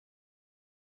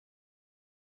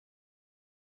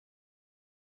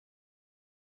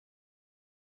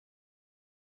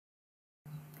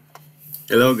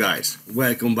Hello guys,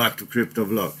 welcome back to Crypto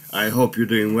Vlog. I hope you're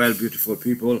doing well, beautiful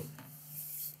people.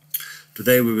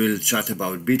 Today we will chat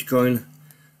about Bitcoin.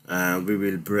 We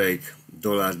will break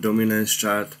dollar dominance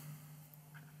chart,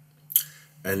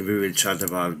 and we will chat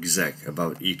about XEC,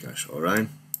 about eCash. Alright,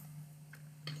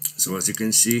 so as you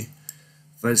can see,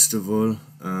 first of all,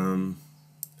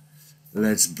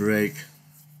 let's break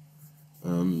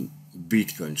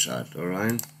Bitcoin chart.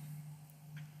 Alright,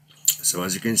 so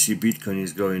as you can see, Bitcoin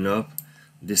is going up.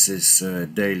 This is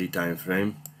daily time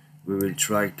frame. We will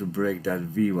try to break that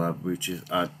VWAP, which is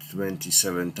at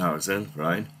 27,000,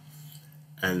 right?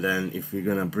 And then if we're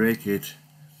gonna break it,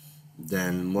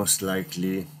 then most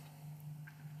likely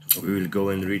we will go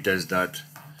and retest that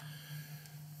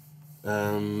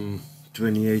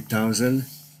 28,000,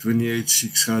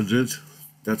 28,600.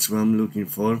 That's what I'm looking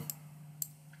for.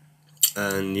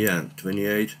 And yeah,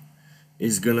 28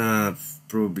 is gonna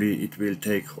probably, it will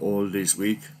take all this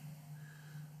week.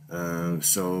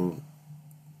 So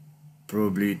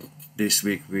probably this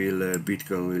week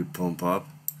Bitcoin will pump up,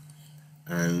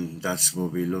 and that's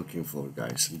what we're looking for,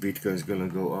 guys. Bitcoin is gonna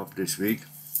go up this week.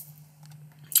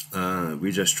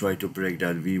 We just try to break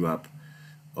that VWAP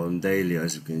on daily,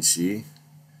 as you can see.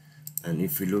 And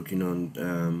if we're looking on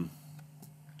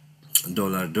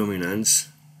dollar dominance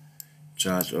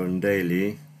chart on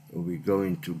daily, we're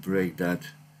going to break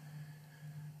that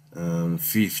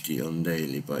 50 on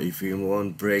daily. But if we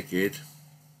won't break it,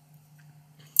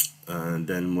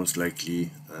 then most likely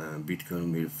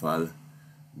Bitcoin will fall a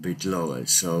bit lower.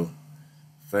 So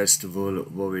first of all,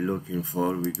 what we're looking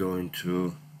for, we're going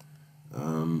to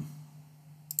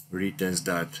retest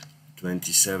that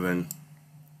 27.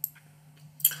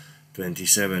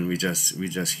 We just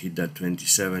hit that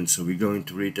 27, so we're going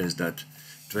to retest that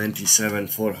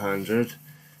 27,400.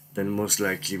 Then most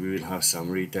likely we will have some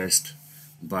retest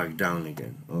back down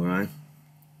again. Alright,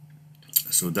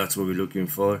 so that's what we're looking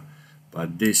for.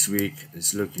 But this week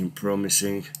is looking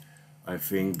promising. I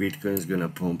think Bitcoin is gonna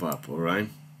pump up.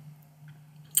 Alright,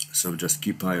 so just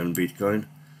keep eye on Bitcoin.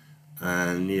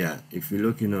 And yeah, if you're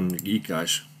looking on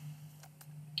eCash,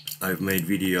 I've made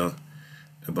video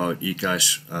about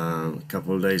eCash a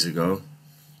couple of days ago.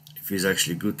 If it's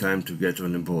actually good time to get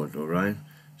on the board. Alright,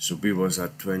 so we was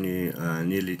at 20,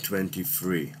 nearly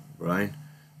 23, right?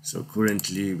 So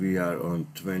currently we are on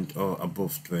 20 or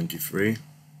above 23,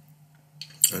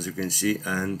 as you can see,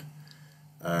 and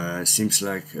seems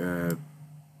like it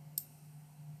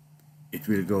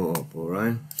will go up.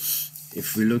 Alright,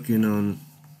 if we're looking on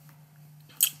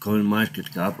coin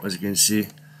market cap, as you can see,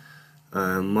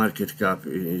 market cap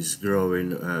is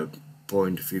growing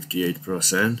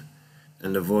 0.58%,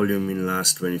 and the volume in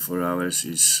last 24 hours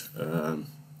is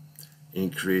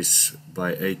increased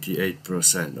by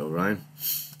 88%. Alright,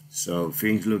 so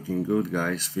things looking good,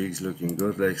 guys. Things looking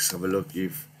good. Let's have a look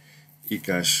if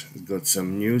eCash got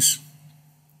some news.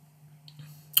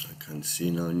 I can't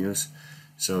see no news.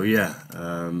 So yeah,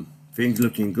 things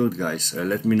looking good, guys.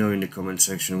 Let me know in the comment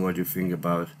section what you think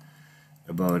about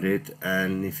it,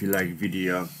 and if you like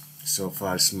video so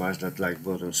far, smash that like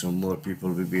button so more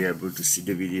people will be able to see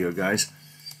the video, guys.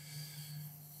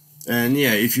 And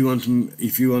yeah, if you want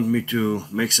me to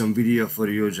make some video for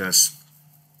you, just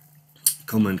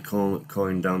comment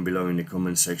coin down below in the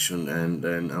comment section, and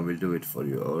then I will do it for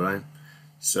you. Alright,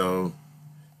 so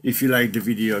if you like the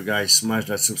video, guys, smash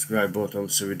that subscribe button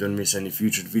so you don't miss any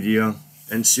future video,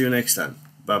 and see you next time.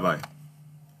 Bye bye.